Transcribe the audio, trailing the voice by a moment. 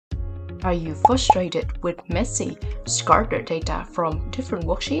Are you frustrated with messy, scattered data from different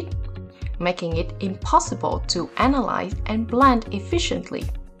worksheets, making it impossible to analyze and blend efficiently?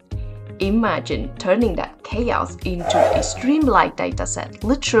 Imagine turning that chaos into a streamlined dataset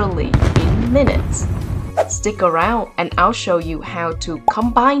literally in minutes. Stick around and I'll show you how to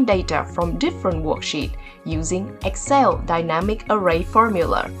combine data from different worksheets using Excel Dynamic Array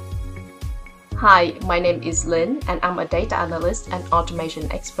Formula. Hi, my name is Lynn and I'm a data analyst and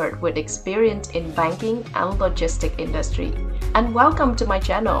automation expert with experience in banking and logistics industry. And welcome to my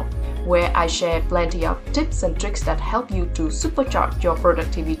channel, where I share plenty of tips and tricks that help you to supercharge your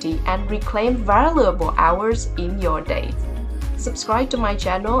productivity and reclaim valuable hours in your day. Subscribe to my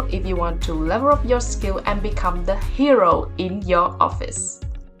channel if you want to level up your skill and become the hero in your office.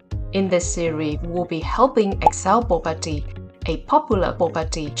 In this series, we'll be helping Excel Boba Tea, a popular boba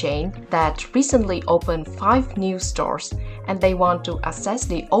tea chain that recently opened 5 new stores, and they want to assess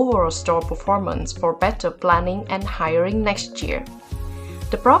the overall store performance for better planning and hiring next year.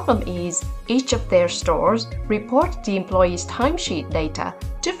 The problem is each of their stores reports the employees' timesheet data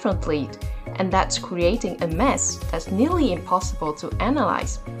differently, and that's creating a mess that's nearly impossible to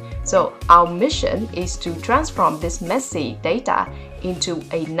analyze. So our mission is to transform this messy data into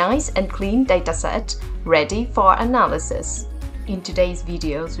a nice and clean dataset ready for analysis. In today's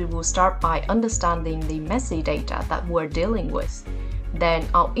videos, we will start by understanding the messy data that we're dealing with. Then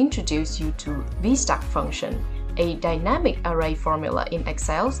I'll introduce you to VSTACK function, a dynamic array formula in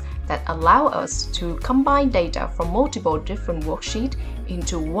Excel that allow us to combine data from multiple different worksheets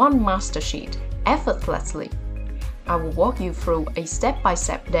into one master sheet effortlessly. I will walk you through a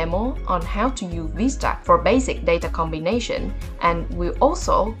step-by-step demo on how to use VSTACK for basic data combination, and we're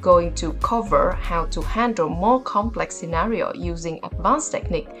also going to cover how to handle more complex scenarios using advanced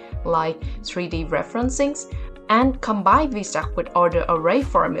techniques like 3D referencing and combine VSTACK with order array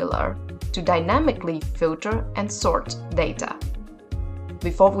formula to dynamically filter and sort data.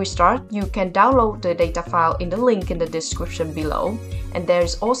 Before we start, you can download the data file in the link in the description below, and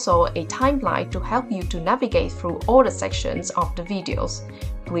there's also a timeline to help you to navigate through all the sections of the videos.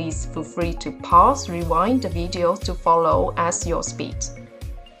 Please feel free to pause, rewind the videos to follow at your speed.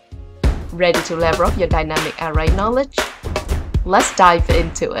 Ready to level up your dynamic array knowledge? Let's dive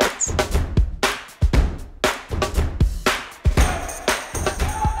into it.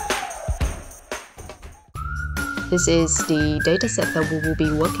 This is the dataset that we will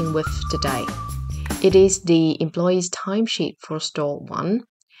be working with today. It is the employee's timesheet for store 1.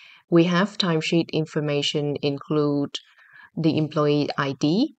 We have timesheet information include the employee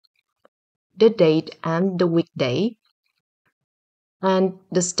ID, the date and the weekday, and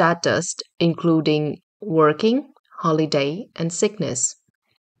the status including working, holiday, and sickness.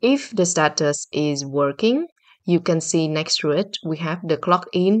 If the status is working, you can see next to it we have the clock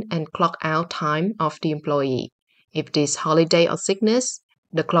in and clock out time of the employee. If it is holiday or sickness,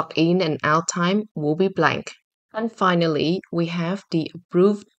 the clock in and out time will be blank. And finally, we have the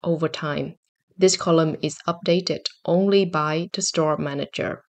approved overtime. This column is updated only by the store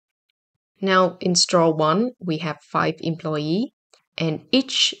manager. Now in store 1, we have 5 employees, and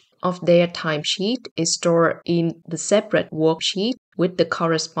each of their timesheet is stored in the separate worksheet with the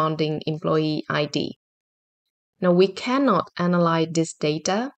corresponding employee ID. Now we cannot analyze this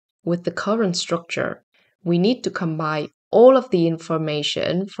data with the current structure. We need to combine all of the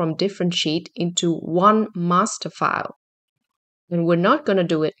information from different sheets into one master file. And we're not going to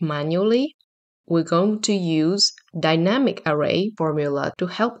do it manually. We're going to use dynamic array formula to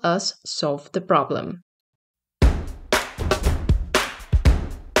help us solve the problem.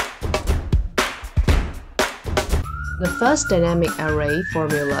 The first dynamic array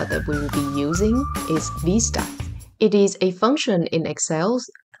formula that we will be using is VSTACK. It is a function in Excel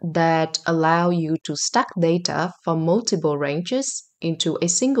that allow you to stack data from multiple ranges into a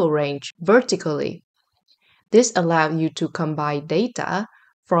single range vertically. This allows you to combine data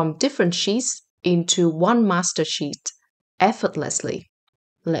from different sheets into one master sheet effortlessly.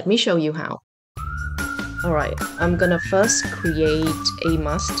 Let me show you how. Alright, I'm gonna first create a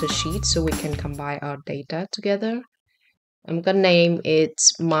master sheet so we can combine our data together. I'm gonna name it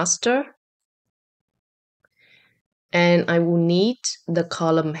master. And I will need the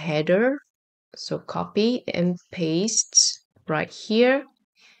column header, so copy and paste right here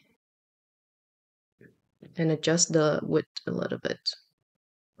and adjust the width a little bit.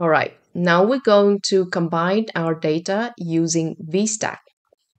 All right, now we're going to combine our data using VSTACK.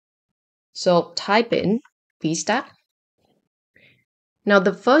 So type in VSTACK. Now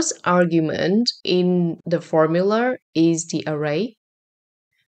the first argument in the formula is the array.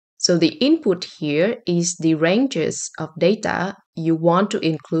 So the input here is the ranges of data you want to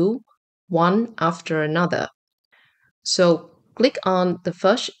include one after another. So click on the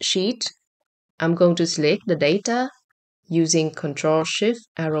first sheet. I'm going to select the data using Ctrl-Shift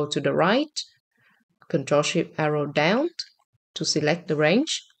arrow to the right, Ctrl-Shift arrow down to select the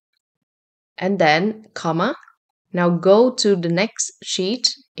range, and then comma. Now go to the next sheet,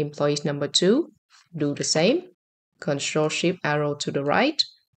 employees number 2, do the same, Ctrl-Shift arrow to the right,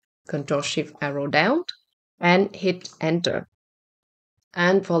 Ctrl-Shift arrow down, and hit enter.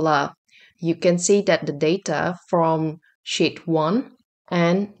 And voila, you can see that the data from sheet 1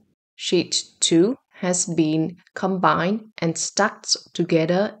 and sheet 2 has been combined and stacked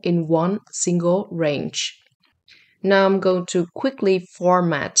together in one single range. Now I'm going to quickly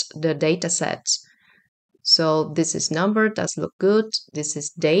format the data sets. So this is number, does look good. This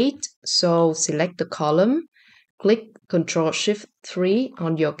is date. So select the column, click Ctrl-Shift-3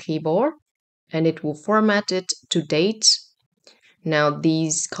 on your keyboard, and it will format it to date. Now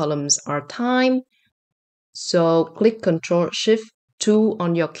these columns are time. So click Ctrl-Shift-2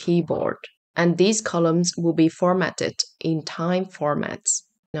 on your keyboard, and these columns will be formatted in time formats.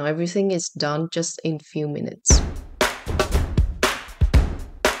 Now everything is done just in few minutes.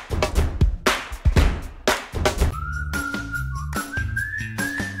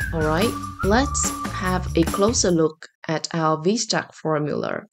 Alright, let's have a closer look at our VSTACK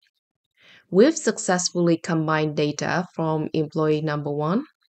formula. We've successfully combined data from employee number 1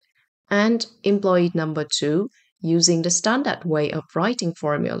 and employee number 2 using the standard way of writing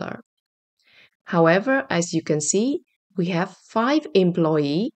formula. However, as you can see, we have 5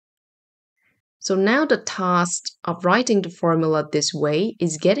 employees. So now the task of writing the formula this way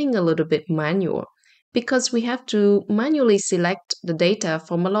is getting a little bit manual, because we have to manually select the data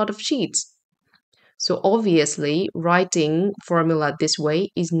from a lot of sheets. So obviously, writing formula this way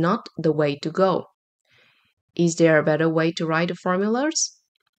is not the way to go. Is there a better way to write the formulas?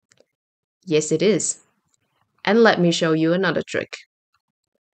 Yes, it is. And let me show you another trick.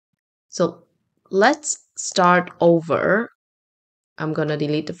 So let's start over. I'm going to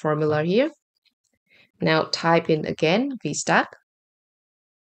delete the formula here. Now type in again VSTACK.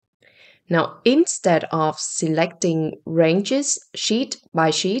 Now, instead of selecting ranges sheet by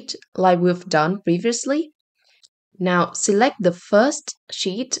sheet like we've done previously, now select the first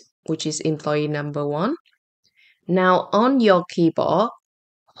sheet, which is employee number 1. Now on your keyboard,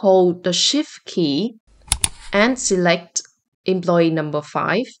 hold the Shift key and select employee number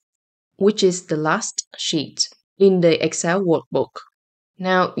 5, which is the last sheet in the Excel workbook.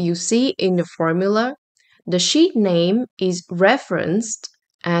 Now you see in the formula, the sheet name is referenced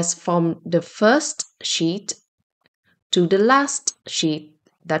as from the first sheet to the last sheet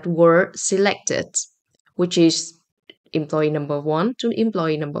that were selected, which is employee number 1 to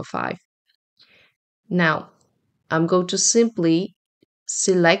employee number 5. Now, I'm going to simply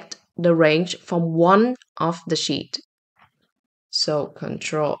select the range from one of the sheet. So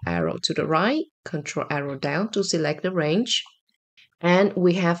Control arrow to the right, Control arrow down to select the range. And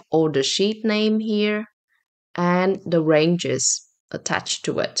we have all the sheet name here and the ranges attached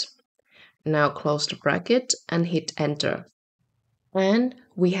to it. Now close the bracket and hit enter. And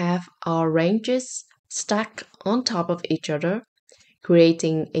we have our ranges stacked on top of each other,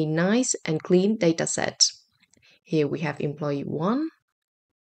 creating a nice and clean data set. Here we have employee 1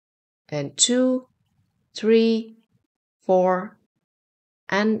 and 2, 3, 4,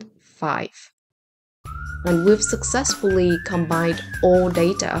 and 5. And we've successfully combined all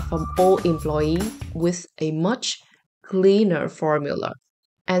data from all employees with a much cleaner formula.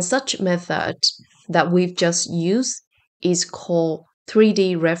 And such method that we've just used is called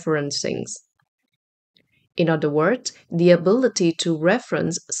 3D referencing. In other words, the ability to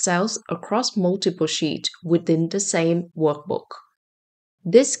reference cells across multiple sheets within the same workbook.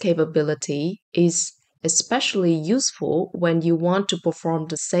 This capability is especially useful when you want to perform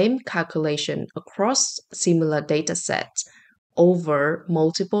the same calculation across similar data sets over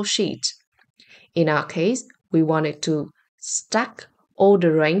multiple sheets. In our case, we wanted to stack all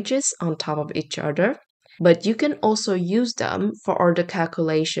the ranges on top of each other, but you can also use them for other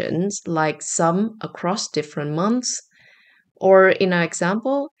calculations like sum across different months. Or in our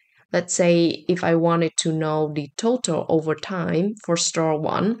example, let's say if I wanted to know the total over time for store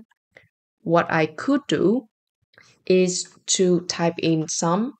 1, what I could do is to type in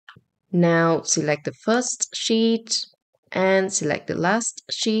sum. Now select the first sheet and select the last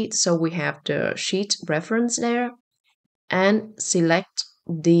sheet. So we have the sheet reference there, and select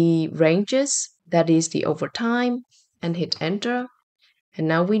the ranges, that is the overtime, and hit enter. And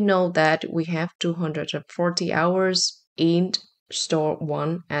now we know that we have 240 hours in store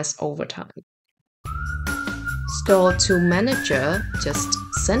 1 as overtime. Store 2 manager just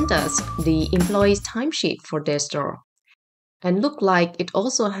sent us the employee's timesheet for their store. And look like it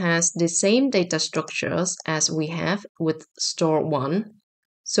also has the same data structures as we have with store 1.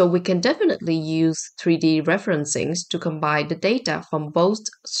 So we can definitely use 3D referencing to combine the data from both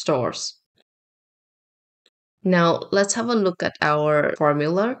stores. Now let's have a look at our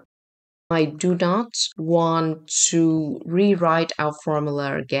formula. I do not want to rewrite our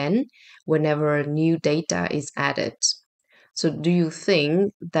formula again whenever new data is added. So do you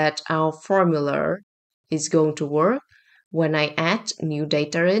think that our formula is going to work when I add new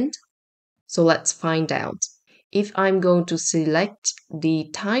data in? So let's find out. If I'm going to select the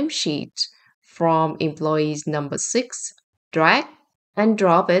timesheet from employees number 6, drag and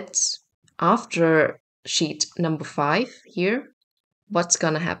drop it after sheet number 5 here, what's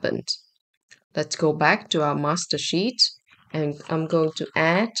gonna happen? Let's go back to our master sheet and I'm going to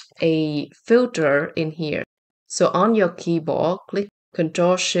add a filter in here. So on your keyboard, click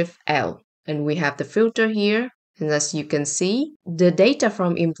Ctrl-Shift-L and we have the filter here. And as you can see, the data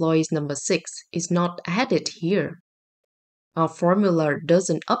from employees number 6 is not added here. Our formula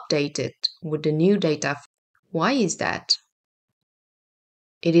doesn't update it with the new data. Why is that?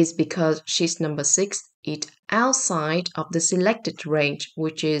 It is because sheet number 6 is outside of the selected range,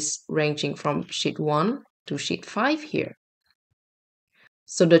 which is ranging from sheet 1 to sheet 5 here.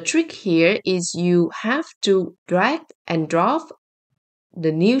 So the trick here is you have to drag and drop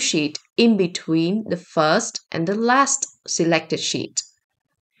the new sheet in between the first and the last selected sheet.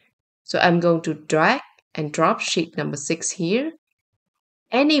 So I'm going to drag and drop sheet number 6 here,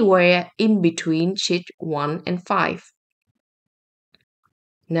 anywhere in between sheet 1 and 5.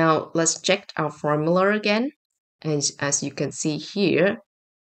 Now let's check our formula again. And as you can see here,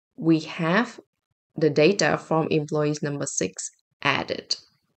 we have the data from employees number 6 added.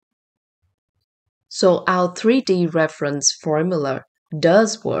 So our 3D reference formula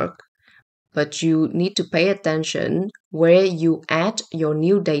does work, but you need to pay attention where you add your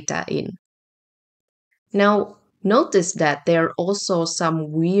new data in. Now notice that there are also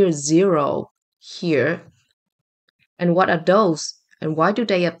some weird zero here. And what are those? And why do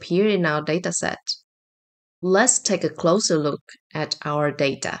they appear in our dataset? Let's take a closer look at our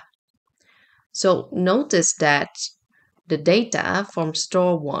data. So notice that the data from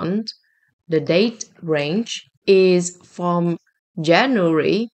store 1, the date range is from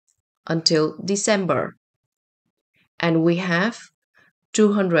January until December. And we have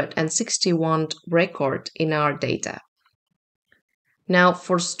 261 records in our data. Now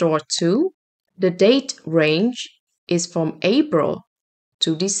for store 2, the date range is from April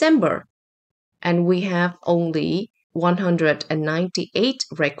to December, and we have only 198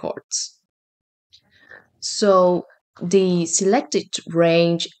 records. So the selected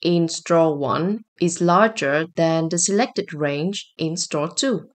range in store 1 is larger than the selected range in store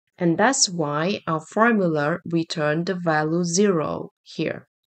 2. And that's why our formula returned the value 0 here.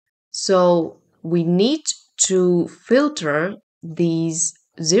 So we need to filter these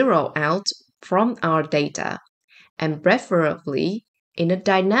 0 out from our data, and preferably in a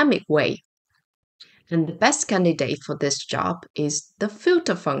dynamic way. And the best candidate for this job is the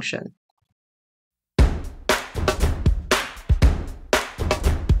filter function.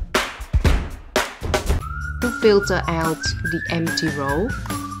 To filter out the empty row,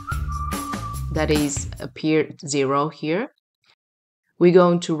 that is appeared 0 here, we're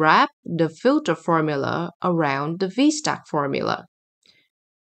going to wrap the filter formula around the VSTACK formula.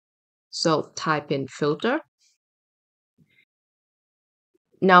 So type in filter.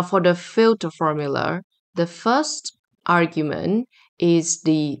 Now for the filter formula, the first argument is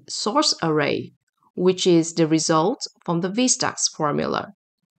the source array, which is the result from the VSTACK formula.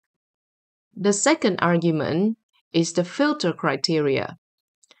 The second argument is the filter criteria.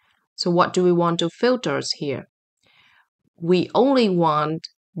 So what do we want to filter here? We only want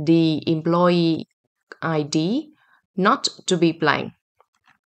the employee ID not to be blank.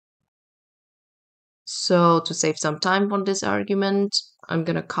 So to save some time on this argument, I'm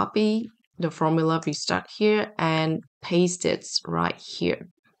going to copy the formula we start here and paste it right here.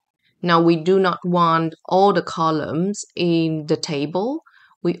 Now we do not want all the columns in the table.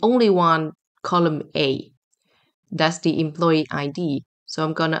 We only want column A. That's the employee ID. So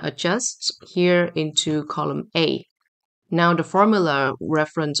I'm going to adjust here into column A. Now the formula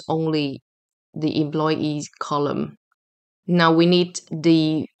reference only the employees column. Now we need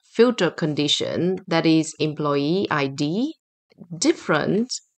the filter condition, that is employee ID,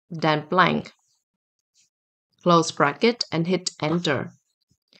 different than blank. Close bracket and hit enter.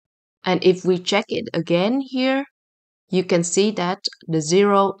 And if we check it again here, you can see that the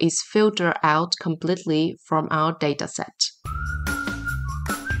 0 is filtered out completely from our dataset.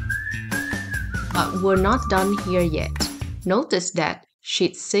 But we're not done here yet. Notice that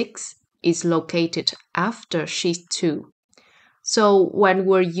sheet 6 is located after sheet 2. So when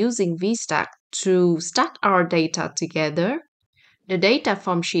we're using VSTACK to stack our data together, the data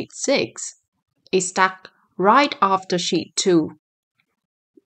from sheet 6 is stacked right after sheet 2.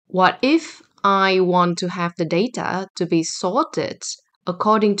 What if I want to have the data to be sorted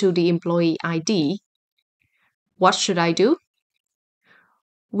according to the employee ID? What should I do?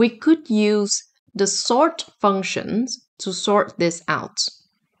 We could use the sort functions to sort this out.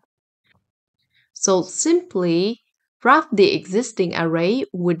 So simply wrap the existing array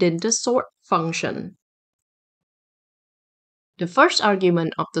within the sort function. The first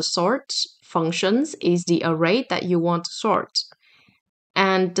argument of the sort functions is the array that you want to sort.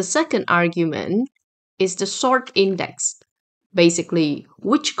 And the second argument is the sort index. Basically,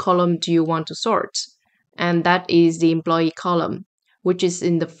 which column do you want to sort? And that is the employee column, which is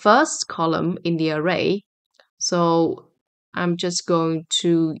in the first column in the array. So I'm just going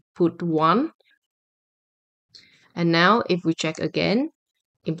to put 1. And now if we check again,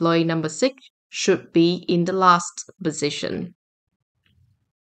 employee number 6 should be in the last position.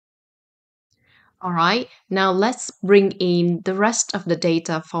 Alright, now let's bring in the rest of the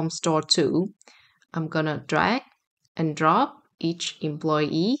data from store 2. I'm gonna drag and drop each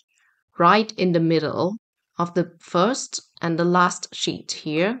employee right in the middle of the first and the last sheet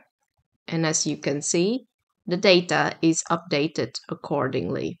here. And as you can see, the data is updated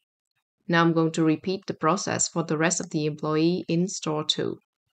accordingly. Now I'm going to repeat the process for the rest of the employee in store 2.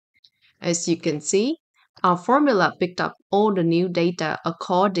 As you can see, our formula picked up all the new data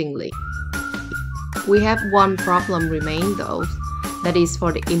accordingly. We have one problem remain though, that is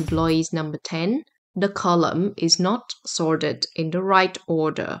for the employees number 10, the column is not sorted in the right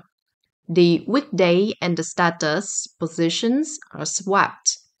order. The weekday and the status positions are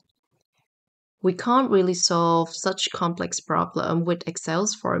swapped. We can't really solve such complex problem with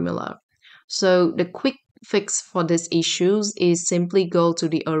Excel's formula. So the quick fix for this issue is simply go to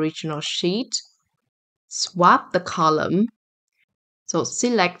the original sheet, swap the column. So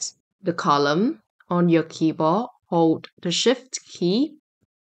select the column on your keyboard, hold the Shift key,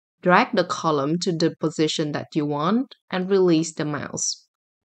 drag the column to the position that you want, and release the mouse.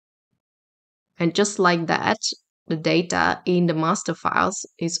 And just like that, the data in the master files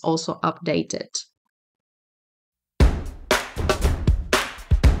is also updated.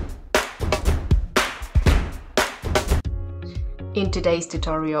 In today's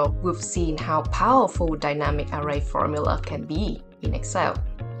tutorial, we've seen how powerful dynamic array formula can be in Excel.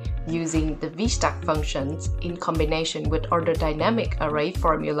 Using the VSTACK functions in combination with other dynamic array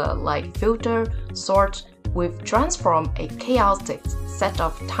formula like filter, sort, we've transformed a chaotic set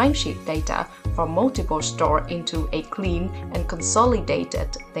of timesheet data from multiple stores into a clean and consolidated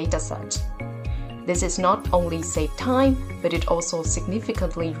dataset. This is not only save time, but it also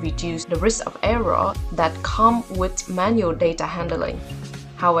significantly reduces the risk of error that come with manual data handling.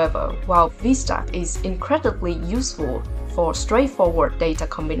 However, while VSTACK is incredibly useful for straightforward data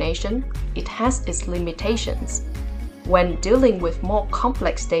combination, it has its limitations. When dealing with more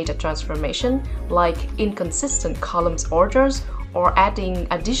complex data transformation, like inconsistent columns orders or adding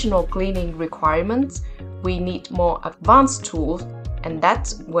additional cleaning requirements, we need more advanced tools, and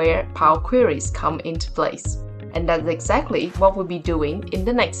that's where Power Queries come into place. And that's exactly what we'll be doing in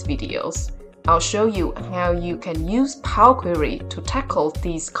the next videos. I'll show you how you can use Power Query to tackle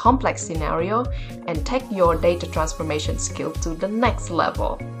these complex scenarios and take your data transformation skill to the next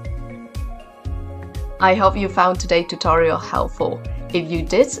level. I hope you found today's tutorial helpful. If you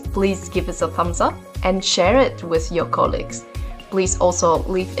did, please give us a thumbs up and share it with your colleagues. Please also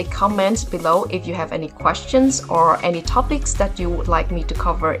leave a comment below if you have any questions or any topics that you would like me to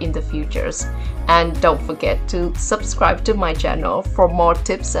cover in the futures. And don't forget to subscribe to my channel for more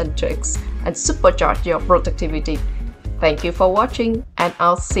tips and tricks and supercharge your productivity. Thank you for watching, and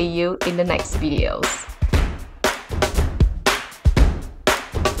I'll see you in the next videos.